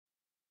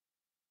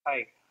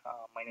Hi,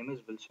 my name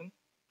is Wilson.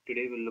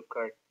 Today we'll look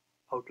at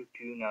how to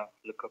tune a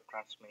lookup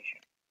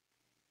transformation.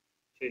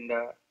 So in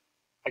the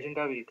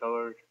agenda we'll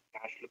cover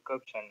cache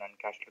lookups and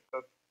uncached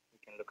lookup.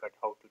 We can look at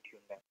how to tune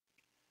them.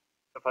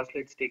 So first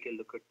let's take a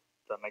look at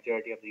the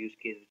majority of the use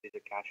case which is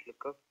a cache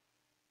lookup.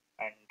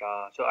 And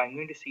so I'm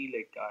going to see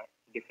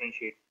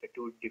differentiate the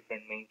two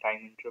different main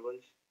time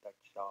intervals.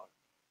 That's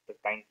the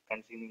time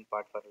consuming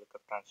part for a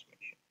lookup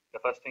transformation. The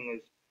first thing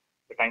is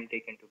the time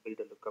taken to build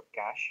a lookup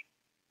cache,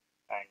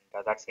 and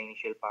that's the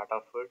initial part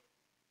of it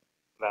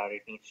where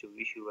it needs to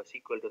issue a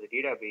SQL to the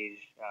database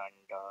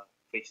and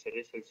fetch the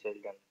results and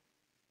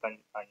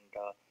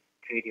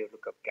create your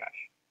lookup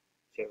cache.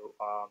 So,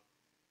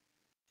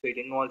 so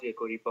it involves your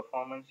query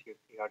performance. You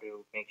have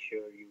to make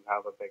sure you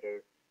have a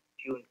better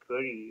tuned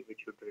query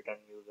which should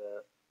return you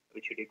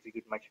which should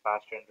execute much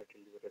faster and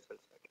retrieve the result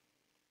set.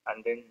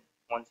 And then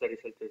once the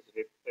result is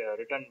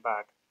returned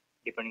back,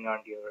 depending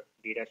on your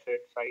data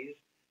set size,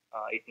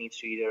 it needs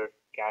to either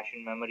cache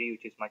in memory,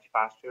 which is much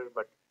faster,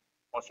 but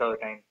most of the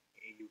time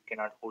you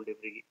cannot hold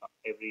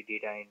every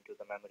data into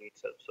the memory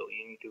itself. So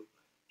you need to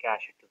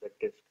cache it to the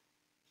disk.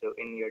 So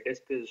in your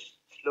disk is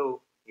slow,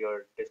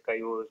 your disk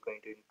I/O is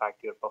going to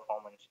impact your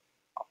performance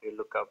of your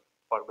lookup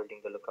for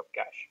building the lookup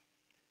cache.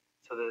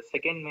 So the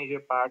second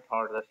major part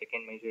or the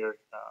second major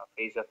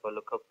phase of a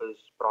lookup is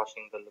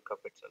processing the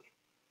lookup itself.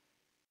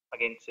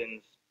 Again,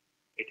 since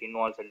it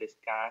involves a disk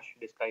cache,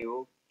 disk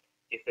I/O,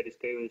 if the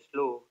disk I/O is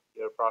slow,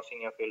 your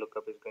processing of your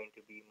lookup is going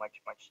to be much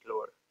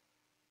slower.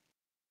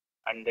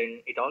 And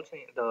then it also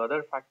the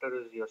other factor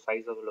is your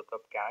size of the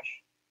lookup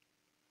cache.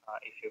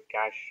 If your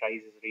cache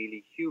size is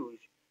really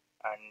huge,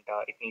 and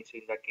it needs to,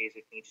 in that case,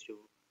 it needs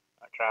to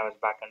traverse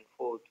back and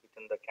forth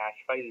within the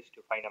cache files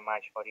to find a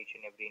match for each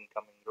and every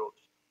incoming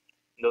rows.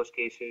 In those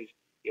cases,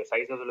 your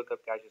size of the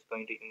lookup cache is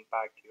going to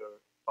impact your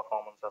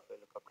performance of your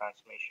lookup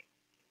transformation.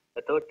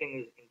 The third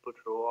thing is input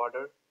row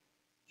order.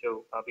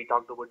 So we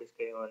talked about this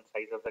and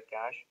size of the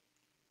cache.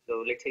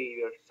 So let's say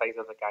your size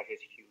of the cache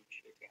is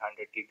huge. Let's say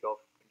 100 gig of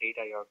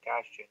data you're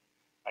cached in,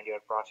 and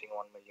you're processing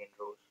 1 million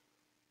rows.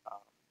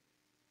 Uh,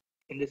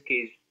 in this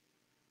case,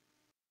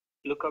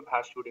 Lookup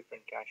has two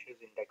different caches,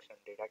 index and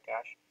data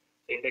cache.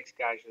 The index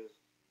cache is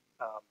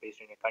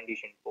based on your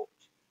condition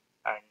ports,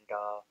 and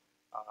the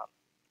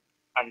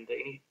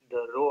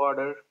row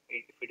order,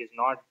 if it is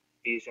not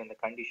based on the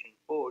condition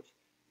ports,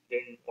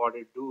 then what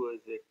it do is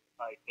it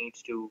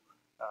needs to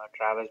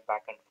traverse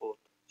back and forth.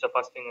 So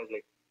first thing is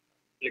like,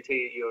 let's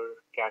say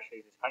your cache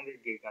size is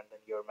 100 gig and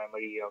then your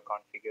memory you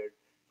configured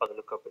for the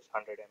lookup is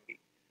 100 MB.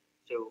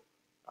 So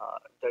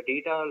the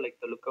data,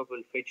 like the lookup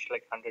will fetch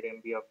like 100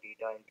 MB of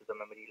data into the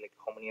memory, like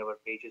how many ever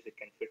pages it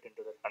can fit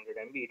into that 100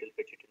 MB, it will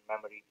fetch it in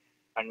memory.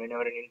 And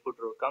whenever an input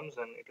row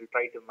comes in, it will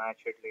try to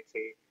match it, let's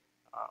say,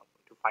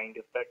 to find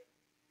if that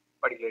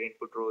particular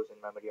input row is in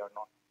memory or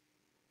not.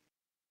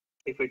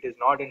 If it is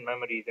not in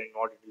memory, then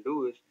what it will do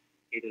is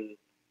it will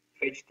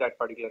fetch that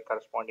particular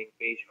corresponding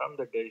page from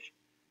the disk,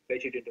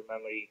 fetch it into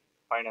memory,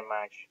 find a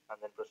match, and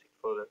then proceed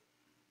further.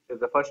 So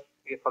for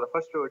the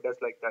first row it does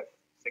like that.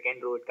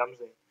 Second row it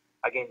comes in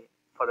again.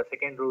 For the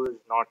second row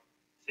is not,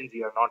 since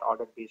you are not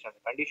ordered based on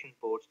the condition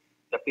ports,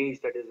 the page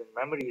that is in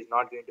memory is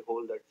not going to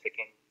hold that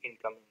second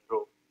incoming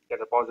row.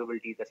 There's a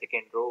possibility the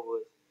second row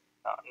was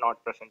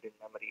not present in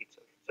memory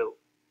itself. So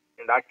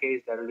in that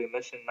case, there will be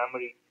miss in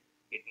memory.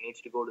 It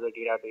needs to go to the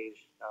database,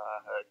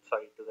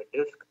 to the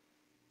disk,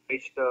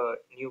 fetch the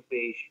new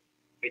page,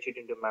 fetch it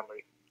into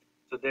memory.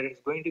 So there is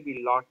going to be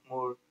a lot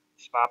more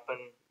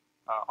swapping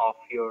of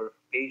your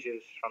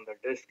pages from the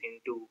disk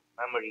into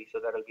memory. So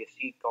there will be a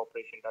seek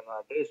operation done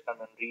on the disk and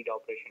then read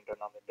operation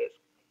done on the disk,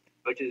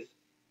 which is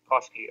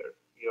costlier.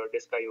 Your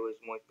disk I/O is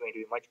going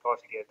to be much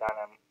costlier than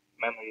a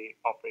memory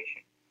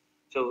operation.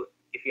 So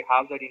if you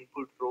have that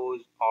input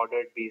rows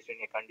ordered based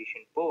on your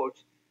condition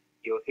ports,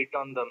 your hit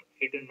in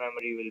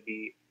memory will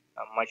be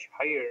much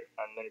higher,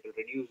 and then it will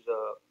reduce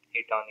the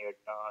hit on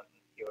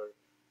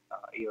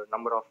your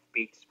number of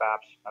page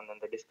swaps, and then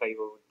the disk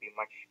I/O would be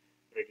much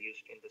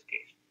reduced in this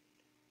case.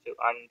 So,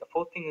 and the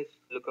fourth thing is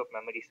lookup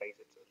memory size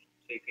itself.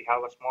 So if you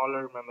have a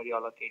smaller memory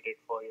allocated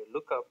for your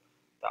lookup,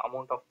 the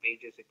amount of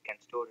pages it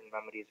can store in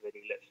memory is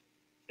very less.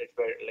 So it's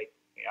where like,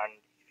 and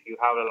if you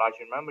have a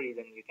larger memory,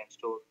 then you can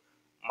store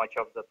much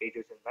of the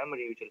pages in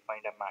memory, which will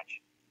find a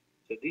match.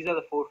 So these are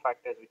the four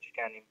factors which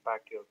can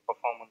impact your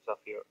performance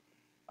of your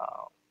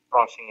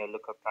processing your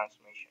lookup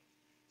transformations.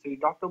 So we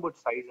talked about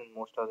size in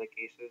most of the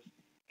cases.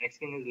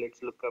 Next thing is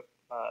let's look up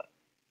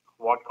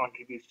what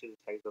contributes to the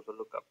size of the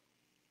lookup.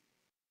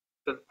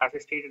 So as I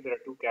stated, there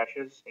are two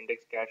caches,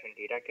 index cache and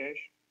data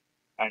cache.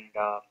 And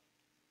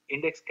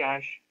index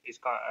cache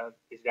is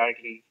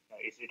directly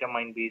is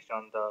determined based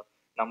on the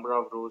number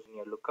of rows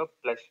in your lookup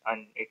plus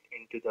and it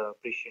into the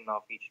precision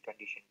of each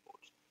condition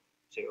ports.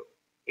 So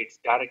it's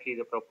directly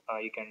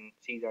you can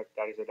see that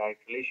there is a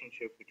direct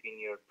relationship between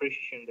your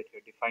precision that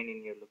you're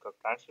defining in your lookup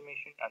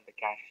transformation and the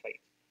cache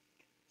size.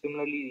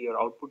 Similarly, your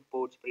output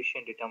ports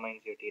precision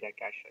determines your data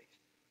cache size.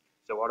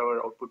 So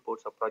whatever output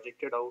ports are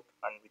projected out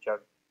and which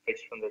are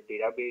fetched from the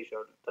database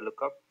or the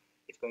lookup,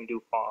 it's going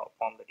to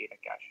form the data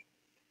cache.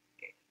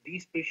 Okay.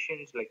 These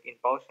precisions, like in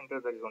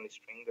PowerCenter, there is only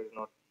string. There is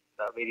not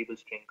the variable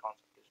string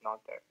concept is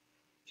not there.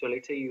 So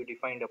let's say you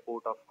defined a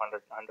port of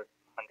 100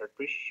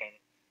 precision,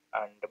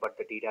 and but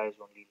the data is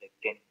only like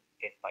 10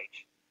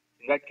 bytes.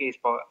 In that case,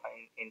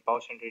 in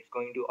PowerCenter, it's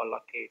going to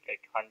allocate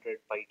like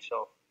 100 bytes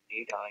of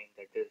data in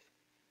the disk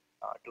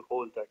to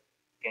hold that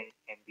 10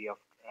 MB of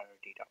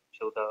data.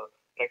 So the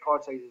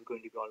record size is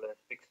going to be always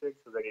fixed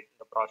so that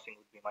the processing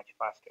would be much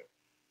faster.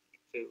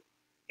 So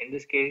in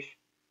this case,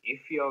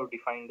 if you have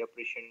defined the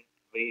precision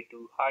way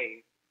too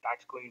high,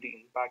 that's going to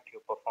impact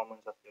your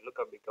performance of your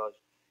lookup because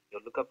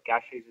your lookup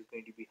cache size is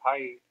going to be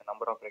high, the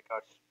number of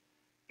records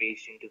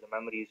paged into the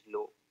memory is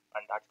low,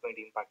 and that's going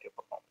to impact your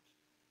performance.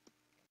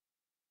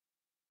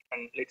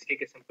 And let's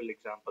take a simple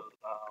example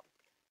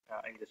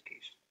in this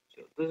case.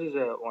 So this is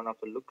one of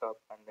the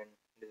lookup, and then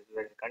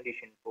there's a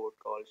condition port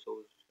called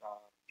source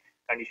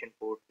condition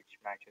port which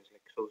matches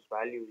like source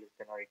value less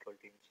than or equal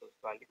to source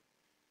value.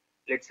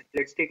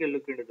 Let's take a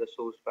look into the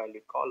source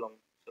value column.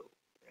 So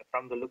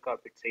from the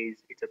lookup, it says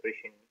it's a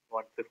precision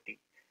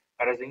 150,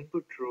 whereas the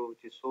input row,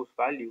 which is source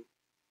value,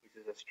 which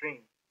is a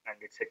string,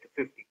 and it's set to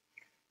 50.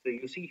 So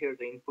you see here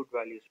the input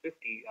value is 50,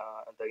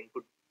 the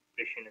input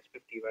precision is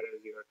 50,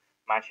 whereas you're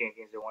matching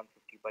against the 150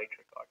 byte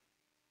record,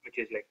 which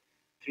is like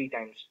 3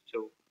 times.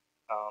 So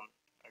um,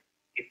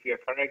 if we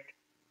are correct,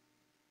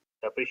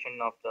 the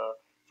precision of the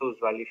source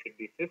value should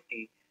be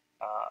 50,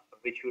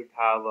 which would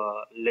have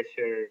a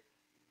lesser,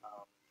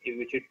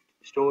 which would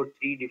store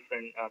three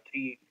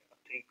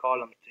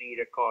columns, three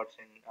records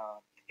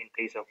in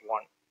place of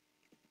one.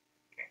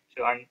 Okay.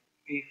 So and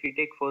if we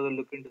take further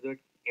look into that,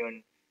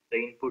 even the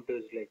input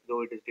is like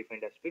though it is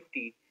defined as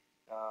 50,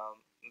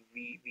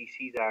 we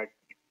see that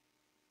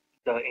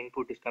the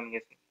input is coming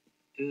as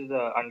this is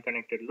the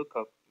unconnected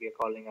lookup we are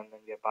calling, and then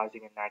we are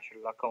passing a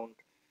natural account,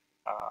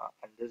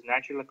 and this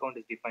natural account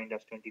is defined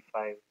as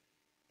 25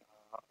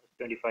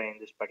 in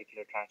this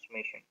particular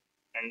transformation.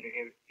 And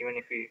even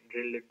if we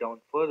drill it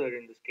down further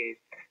in this case,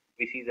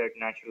 we see that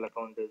natural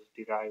account is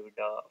derived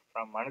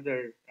from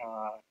another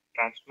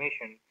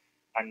transformation,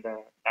 and the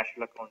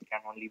natural account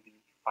can only be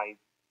five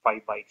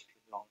bytes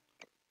long.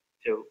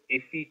 So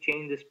if we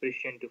change this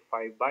precision to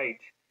 5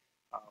 bytes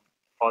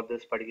for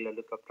this particular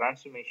lookup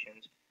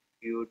transformations,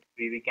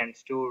 we can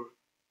store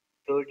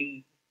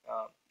 30,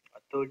 uh,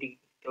 30,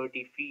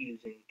 30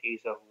 fields in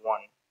case of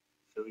one.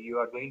 So you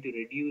are going to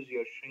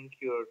shrink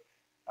your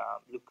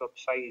lookup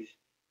size,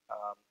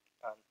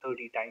 and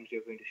 30 times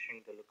you're going to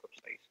shrink the lookup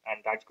size,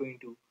 and that's going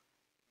to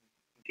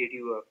get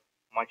you a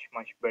much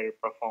better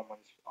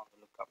performance on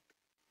the lookup.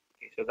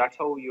 Okay, so that's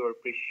how your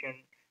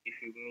precision. If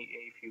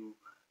you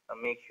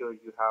make sure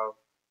you have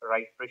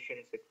right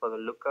precision set for the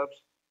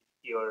lookups,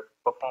 your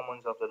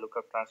performance of the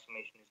lookup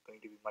transformation is going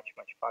to be much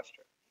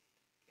faster.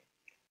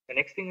 The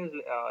next thing is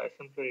a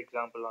simpler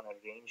example on a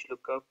range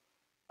lookup,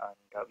 and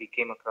we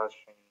came across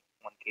in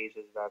one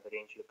cases where the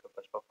range lookup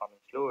was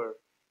performing slower,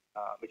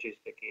 which is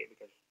the case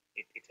because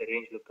it's a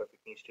range lookup.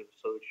 It needs to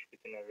search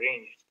within a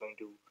range. It's going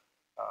to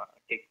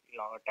take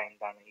longer time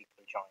than an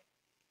equal join.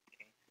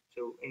 Okay.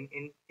 So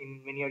in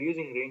when you're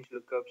using range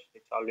lookups,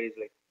 it's always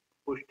like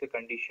push the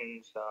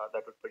conditions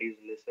that would produce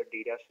lesser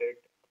data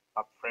set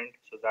upfront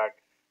so that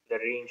the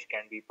range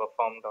can be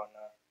performed on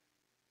a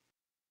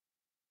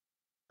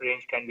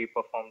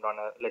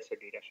lesser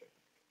data set.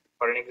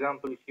 For an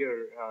example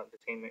here, the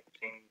same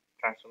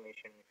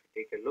transformation, if you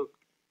take a look.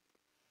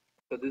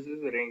 So this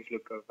is the range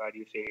lookup where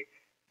you say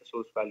the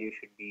source value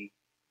should be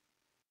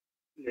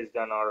less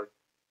than or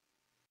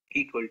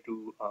equal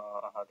to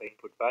the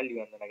input value,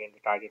 and then again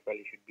the target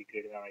value should be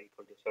greater than or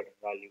equal to a certain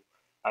value.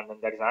 And then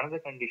there is another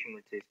condition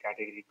which says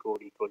category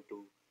code equal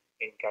to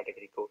in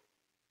category code.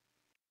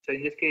 So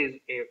in this case,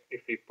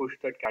 if we push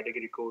that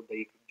category code, the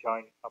equal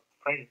join up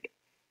front,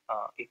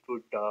 it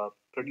would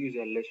produce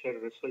a lesser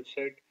result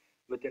set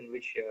within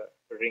which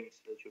ring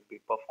still should be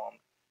performed.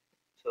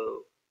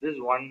 So this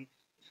is one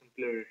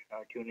simpler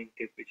tuning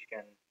tip which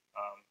can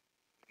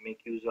make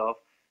use of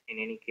in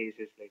any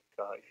cases, like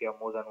if you have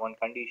more than one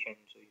condition.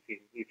 So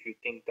if you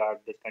think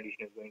that this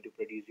condition is going to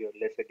produce your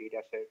lesser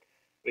data set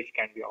which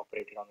can be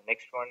operated on the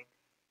next one,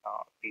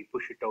 we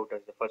push it out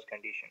as the first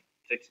condition.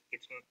 So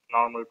it's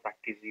normal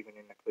practice even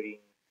in a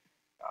querying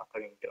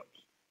terms.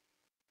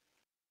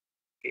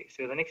 Okay,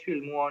 so the next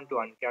we'll move on to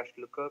uncached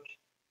lookups.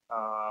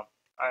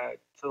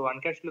 So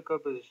uncached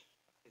lookup is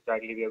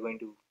exactly we are going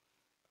to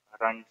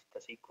run the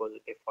SQL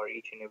for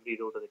each and every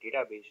row to the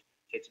database.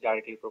 So it's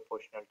directly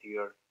proportional to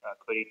your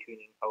query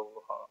tuning,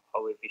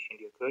 how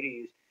efficient your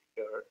query is,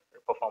 your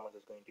performance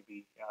is going to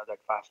be that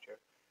faster.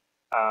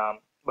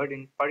 But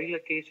in particular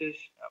cases,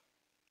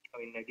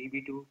 in a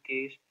DB2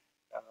 case,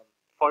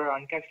 for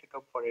uncached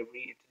lookup, for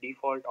every its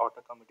default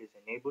auto commit is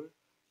enabled.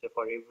 So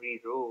for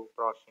every row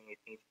processing, it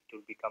needs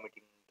to be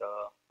committing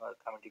the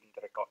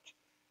records.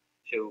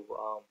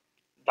 So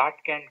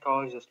that can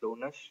cause a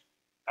slowness,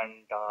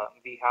 and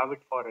we have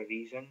it for a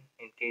reason.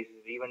 In case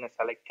even a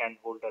select can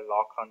hold a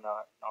lock on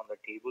the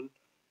table,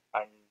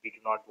 and we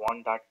do not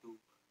want that to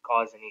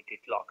cause any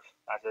deadlocks.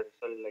 As a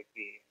result, like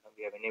we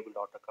have enabled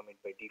auto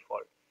commit by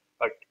default.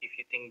 But if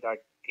you think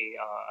that okay,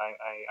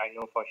 I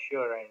know for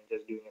sure I'm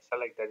just doing a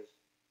select, there is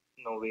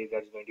no way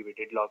there's going to be a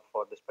deadlock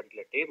for this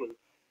particular table,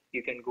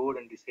 you can go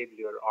and disable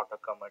your auto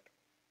commit.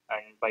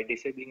 And by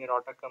disabling your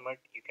auto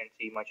commit, you can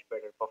see much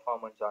better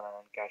performance on an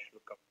uncached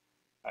lookup.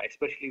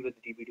 Especially with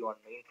DB2 on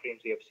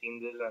mainframes, we have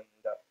seen this,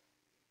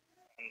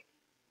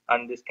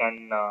 and this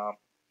can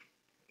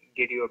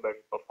get you a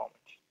better performance.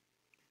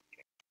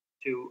 Okay.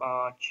 To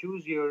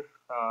choose your,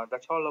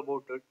 that's all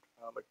about it.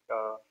 But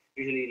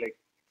usually, like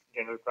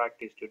general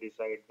practice to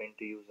decide when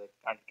to use it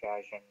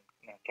uncached and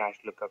cache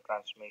lookup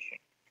transformation.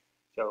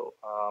 So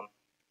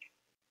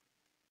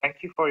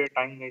thank you for your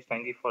time, guys.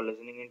 Thank you for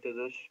listening into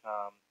this.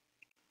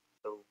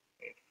 So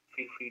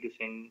feel free to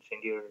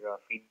send your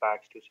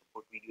feedbacks to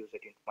supportvideos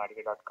at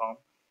informatica.com.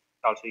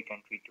 Also, you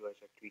can tweet to us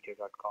at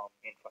twitter.com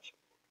info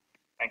support.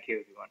 Thank you,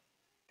 everyone.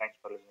 Thanks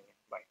for listening.